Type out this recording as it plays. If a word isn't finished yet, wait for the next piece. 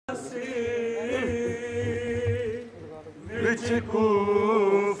وچ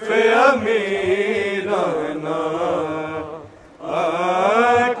کوفے امیرانا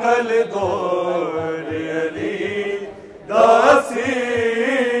کل دور علی داسی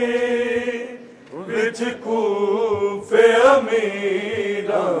وچ کوفے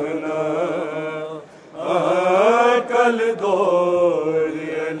امیرانا کل دور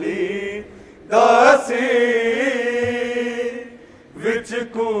علی داسی وچ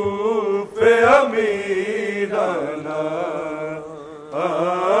کوفے امیرانا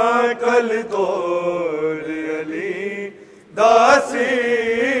کل دور علی داسی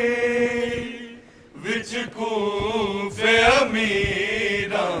وچ کوفے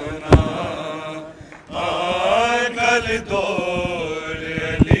امیرانا کل دور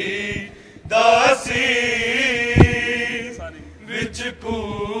علی داسی وچ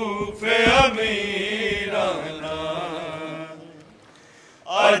کوفے امیرانا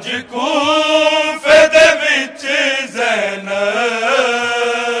اج کوفے دے وچ زینب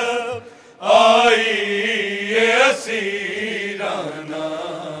آئی اسیرانا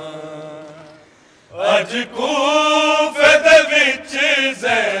اج کوفے دے وچ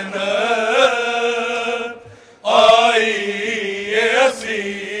زینب آئی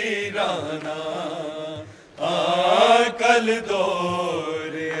اسیرانا کل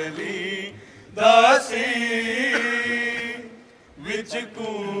دور علی داسی وچ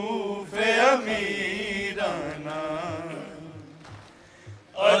کوفے امیرانا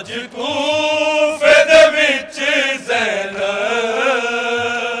اج کوفے دے وچ زینب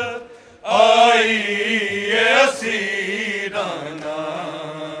آئی اسیرانا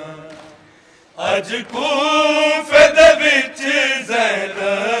اج کوفے دے وچ زینب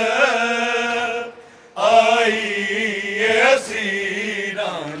آئی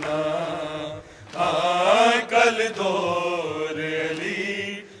اسیرانا کل دور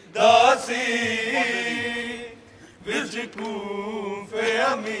علی داسی وچ کوفے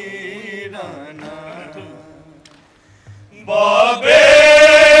امیرانا بابے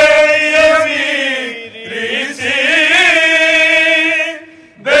امیری سی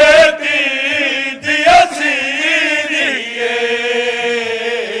بیٹی دی اسیریے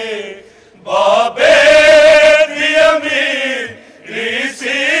بابے دی امیری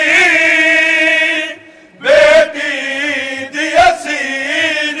سی بیٹی دی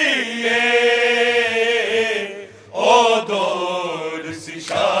اسیریے او دور سی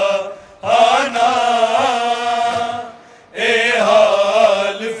شاہانہ اے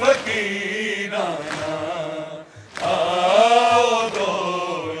حال فقیرانہ او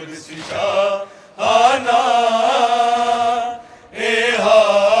دور سی شاہانہ اے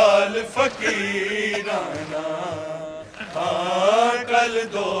حال فقیرانہ کل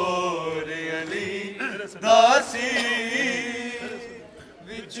دور علی داسی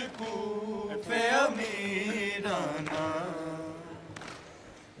وچ کوفے امیرانا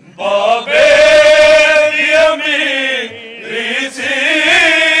بابے دی امیری سی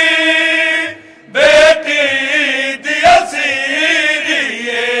بیٹی دی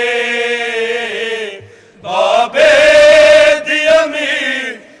اسیریے بابے دی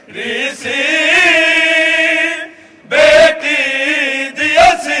امیری سی بیٹی دی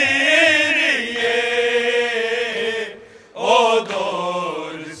اسیریے او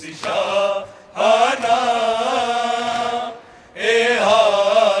دور سی شاہانہ اے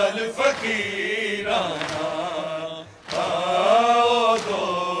حال فقیرانہ او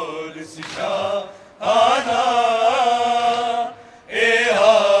دور سی شاہانہ اے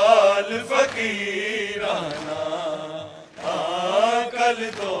حال فقیرانہ کل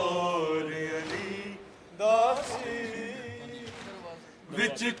دور علی داسی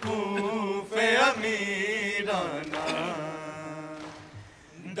وچ کوفے امیرانا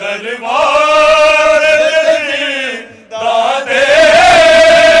دربار دادے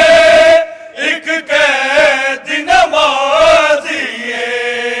ایک قید نمازیے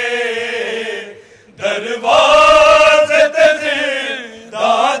دروازے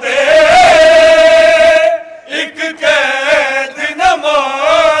دادے ایک قید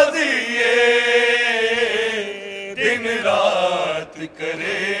نمازیے دن رات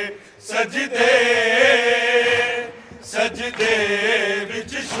کرے سجدے سجدے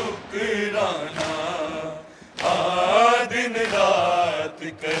وچ شکرانہ دن رات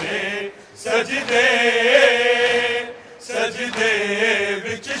کرے سجدے سجدے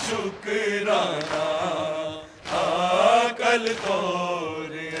وچ شکرانہ کل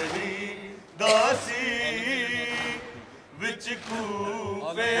دور علی داسی وچ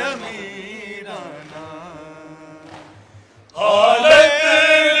کوفے امیرانا حالت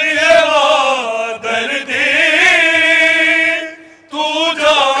یہ دردی تو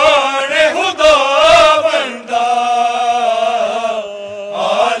جانے خدا بندہ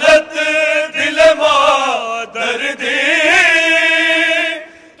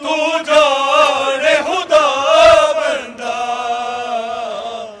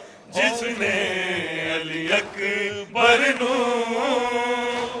جس نے علی اکبر نو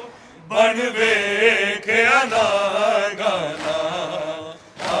بن ویکھیا نا گانا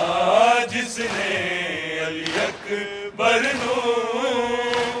جس نے علی اکبر نو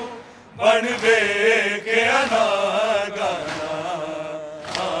بن ویکھیا نا گانا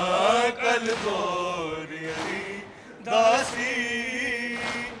کل دور علی داسی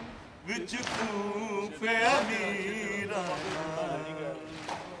وچ کوفے امیرانا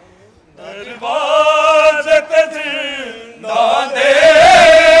دروازے تے زندہ دے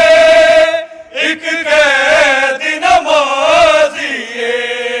ایک قید نمازیے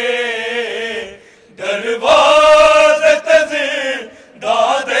دروازے تے زندہ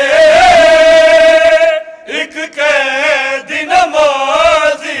دے ایک قید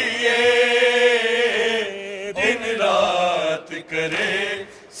نمازیے دن رات کرے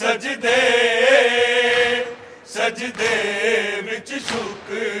سجدے سجدے وچ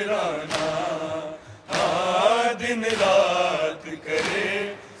شکرانا دن رات کرے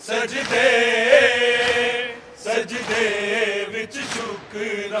سجدے سجدے وچ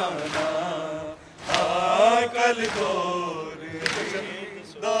شکرانا کل دور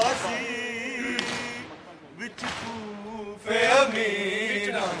داسی وچ کوفے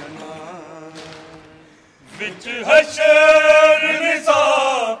امیرانا وچ حشر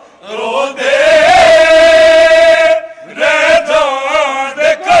نساء رو دے رہ جان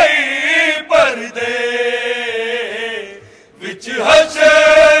دے کئی پردے وچ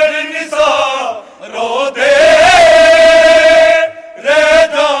حشر نساء رو دے رہ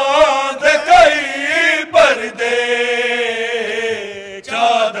جان دے کئی پردے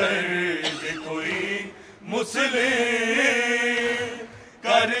چادر دے کوئی مسلم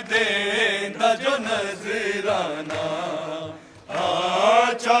کر دیندا جو نظرانہ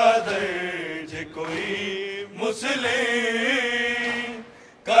چادر جے کوئی مسلم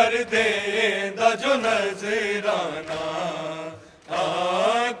کر دیندا جو نظرانہ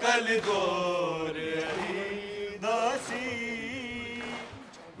کل دور علی داسی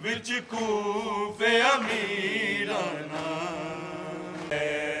وچ کوفے امیرانا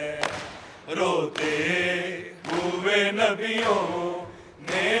روتے ہوئے نبیوں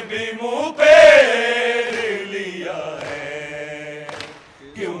نے بھی منہ پھیر لیا ہے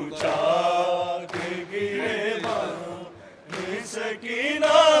کیوں چاک گرے بان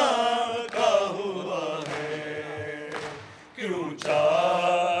سکینہ کا ہوا ہے کیوں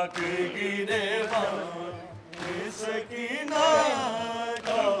چاک گرے بان سکینہ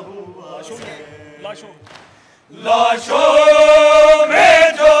کا ہوا ہے لاشوں میں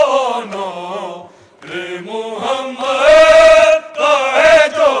جو نور محمد کا ہے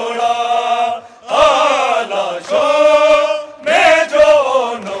جوڑا لاشوں میں جو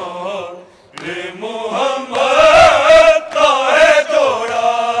نور محمد کا ہے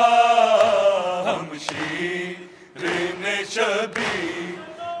جوڑا ہم شیرین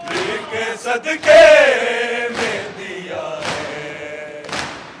شبیر کے صدقے میں دیا ہے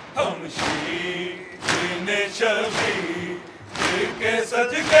ہم شیرین شبیر کے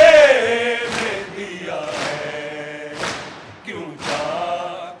صدقے میں دیا ہے کیوں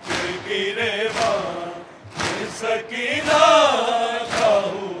چاک گرے بان سکینہ کا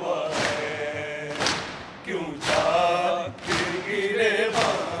ہوا ہے کیوں چاک گرے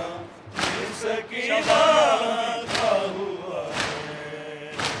بان سکینہ کا ہوا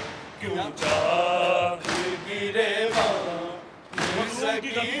ہے کیوں چاک گرے بان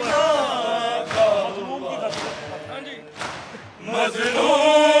سکینہ کا ہوا ہے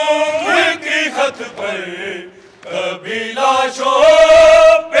مظلوم کی خط پر کبھی لاشوں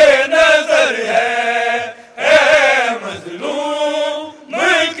پہ نظر ہے مظلوم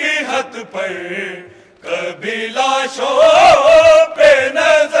کی خط پر کبھی لاشوں پہ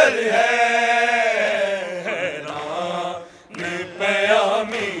نظر ہے حیران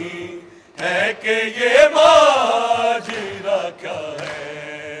پیامی ہے کہ یہ ماجرا کیا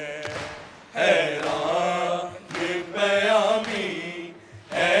ہے حیران پیامی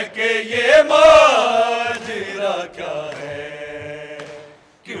ہے کہ یہ ماجرا کیا ہے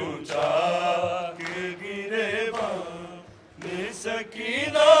کیوں چاک گرے بان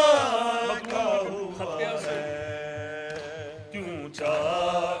سکینہ کا ہوا ہے کیوں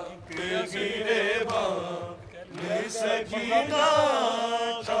چاک گرے بان سکینہ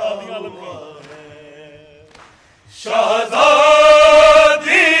کا ہوا ہے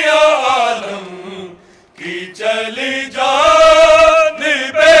شہزادی عالم کی چلی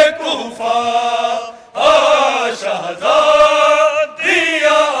جانب کوفہ شہزادی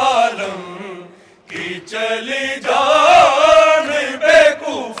عالم کی چلی جانب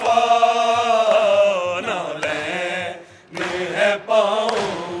کوفہ نالین ہے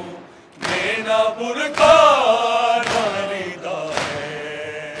پاؤں برقع ناریدہ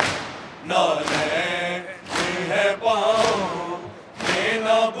ہے، نالین ہے پاؤں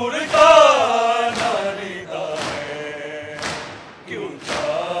دینا برقع ناریدہ ہے، کیوں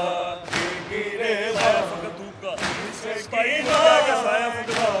چاک گرے سکینہ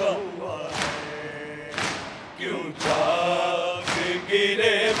ہوا ہے، کیوں چاک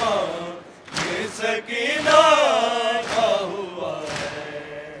گرے یہ سکینہ ہوا ہے،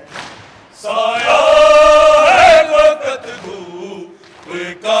 سایہ ہے وقت دھوپ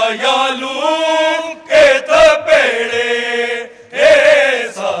کا یالو کے تپیڑے،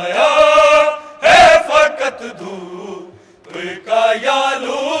 سایہ ہے فقط دھوپ کا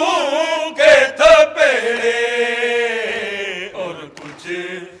یالو کے تپیڑے، اور کچھ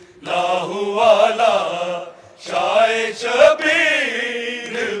لاہو والا شائع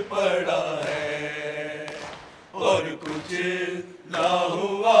شبیر پڑا ہے، اور کچھ لاہو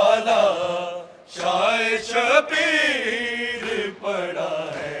والا شائع شبیر پڑا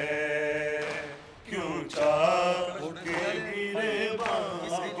ہے، کیوں چاک گرے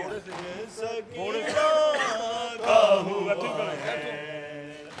سکینہ کا ہوا ہے،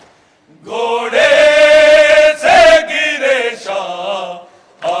 گھوڑے سے گرے شاہ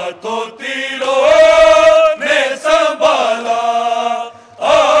ہاتھوں تیروں نے سنبھالا،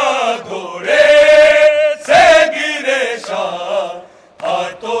 گھوڑے سے گرے شاہ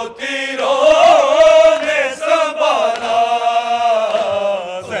ہاتھوں تیروں نے سنبھالا،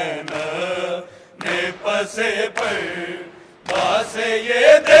 زینب نے پسے پر باسے یہ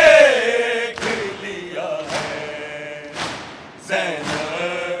دیکھ لیا ہے،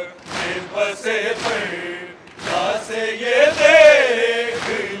 زینب نے پسے پر باسے یہ دیکھ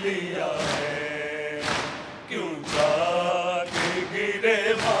لیا ہے، کیوں چاک گرے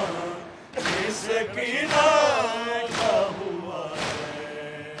سکینہ کا ہوا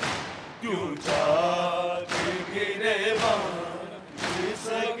ہے، کیوں چاک گرے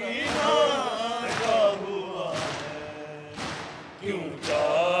سکینہ کا ہوا ہے، کیوں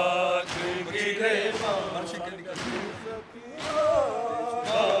چاک گرے کا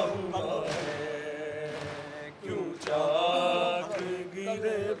ہوا ہے، کیوں چاک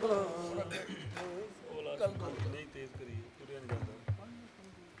گرے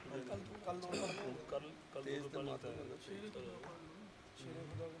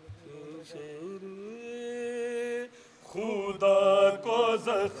خدا کو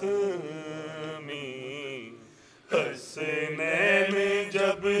زخمی حسنین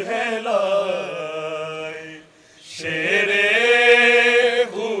جب ہے لائے، شیر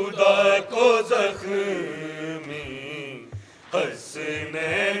خدا کو زخمی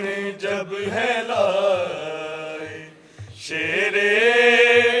حسنین جب ہے لائے، شیر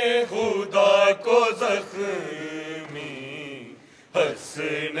خدا کو زخمی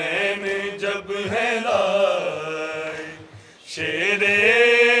حسنین جب ہے لائے، شیر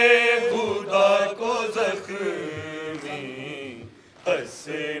خدا کو زخمی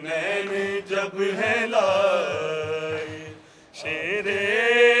حسنین جب ہے لائے، شیر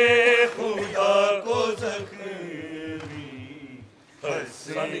خدا کو زخمی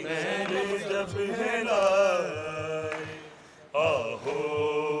حسنین جب ہے لائے، آہو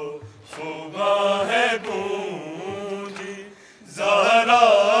صبح ہے گونجی زہرا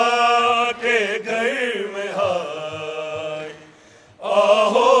کے گھر میں ہائے،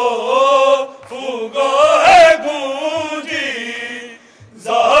 آہو فغاں ہے گونجی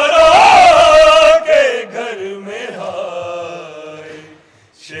زہرا کے گھر میں ہائے،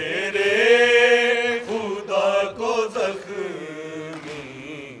 شیر خدا کو زخمی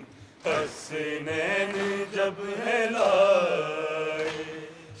حسنین جب ہے لائے،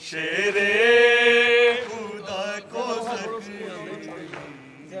 شیر خدا کو زخمی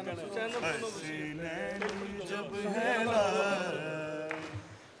حسنین جب ہے لائے،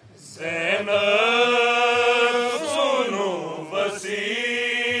 زینب سنو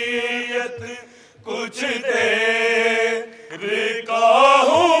وصیت کچھ دیر کا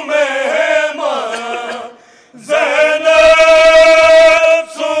ہوں مہمان، زینب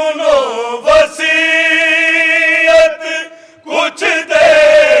سنو وصیت کچھ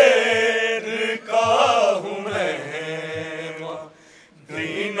دیر کا ہوں مہمان،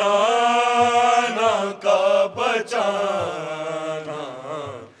 دینانا کا بچانا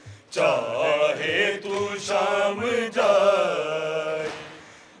چاہے تو شام جائے،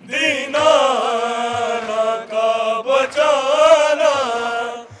 دینانا کا بچانا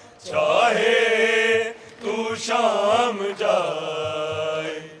چاہے تو شام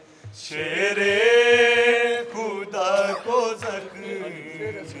جائے، شیر خدا کو زخمی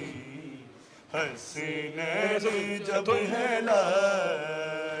حسنین جب ہے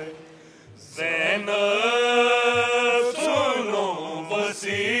لائے، زینب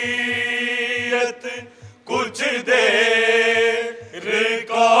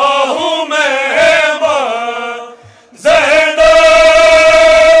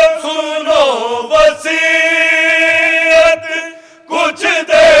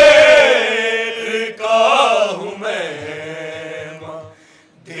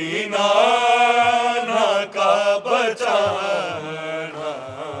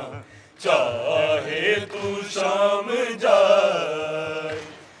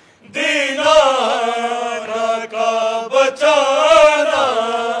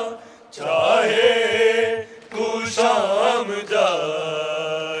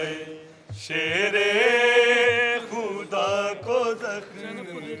شیر خدا کو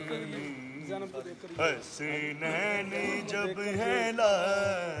زخمی حسنین جب ہے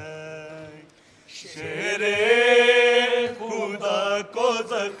لائے شیر خدا کو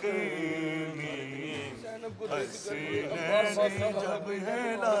زخمی حسنین جب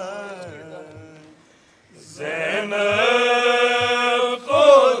ہے لائے زینب کو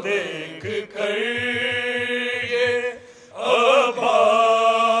دیکھ کر یہ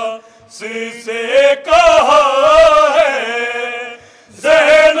عباس سے کہا ہے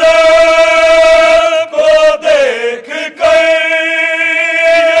زینب کو دیکھ کر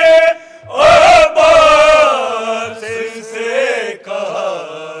یہ عباس سے کہا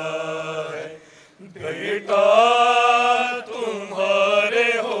ہے بیٹا تمہارے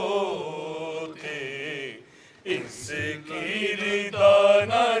ہوتے اس کی ردا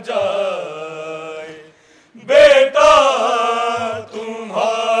نہ جائے بیٹا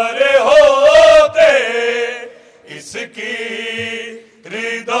تمہارے ہوتے اس کی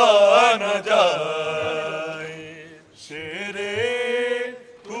ردا نہ جائے شیر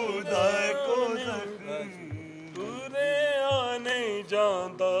خدا کو زخمی تورے آنے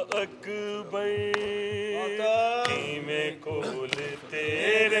جاندہ اکبر میں کول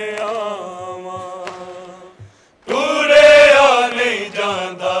تیرے آواں تورے آنے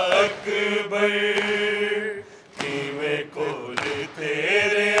جاندہ اکبر میں کول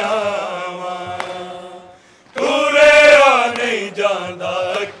تیرے آواں تورے آنے جاندہ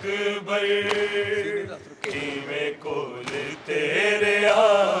اکبر میں کول تیرے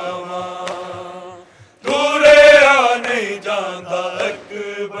آواں تورے آنے جاندہ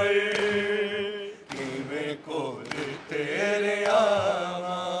اکبر میں کول تیرے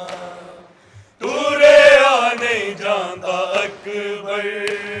آواں تورے آنے جاندہ اکبر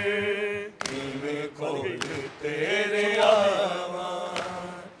میں کول تیرے آواں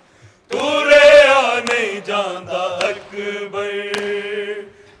تورے آنے جاندہ اکبر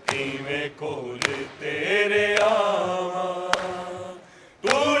میں کول تیرے آواں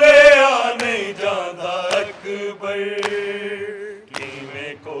تورے آنے جاندہ اکبر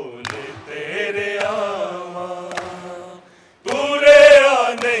میں کول تیرے آواں تورے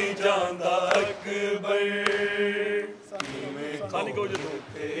آنے جاندہ اکبر میں کول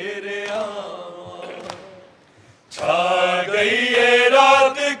تیرے آواں چھا گئی یہ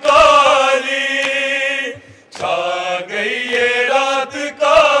رات کالی چھا گئی یہ رات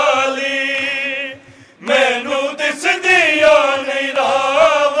کالی مینوں دس دیا نہیں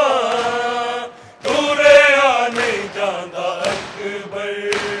راواں تورے آنے جاندہ اکبر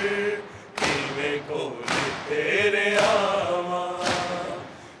میں کول تیرے آواں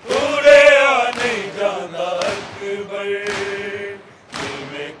تورے آنے جاندہ اکبر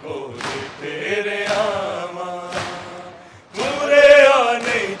میں کول تیرے آواں تورے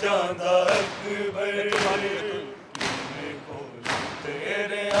آنے جاندہ اکبر میں کول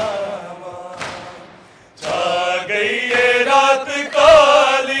تیرے آواں چھا گئی یہ رات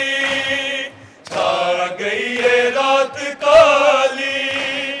کالی چھا گئی یہ رات کالی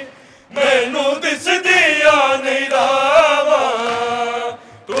مینوں دس دیا نہیں راواں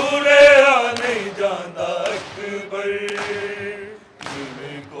تورے آنے جاندہ اکبر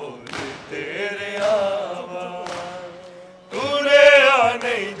میں کول تیرے آواں تورے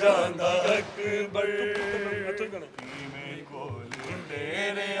آنے جاندہ اکبر میں کول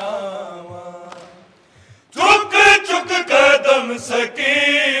تیرے آواں چک چک قدم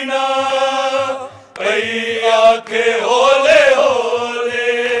سکینہ پئی آنکھیں ہولے ہولے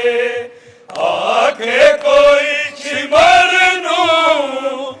آنکھیں کوئی شمر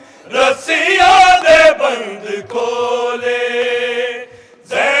نوں رسیاں دے بند کھولے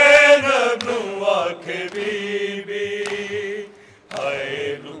زینب نوں آنکھیں بی بی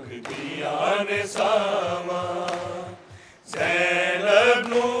ہائے رک دیا نے ساواں زینب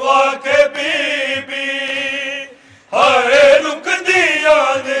نوں آنکھیں بی بی ہائے رک دیا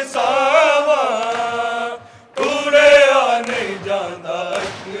نے ساواں تورے آنے جاندہ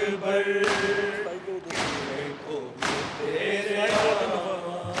اکبر میں کول تیرے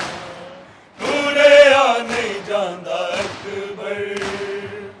آواں تورے آنے جاندہ اکبر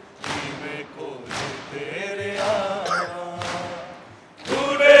میں کول تیرے آواں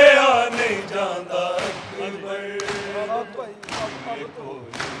تورے آنے جاندہ اکبر میں کول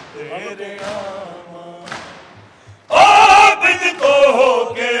تیرے آواں عابد تو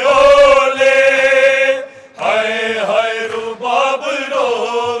ہو کے اولے ہائے ہائے رباب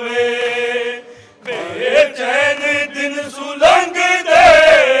روے بے چین دن سلنگ دے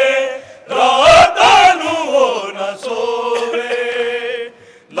راتاں نوں ہو نہ سوے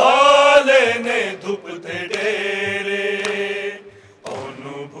لالے نے دھپ تے ڈیرے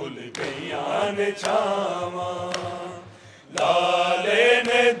اونوں کھل گئیاں نے چھاواں لالے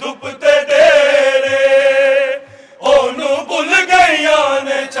نے دپتے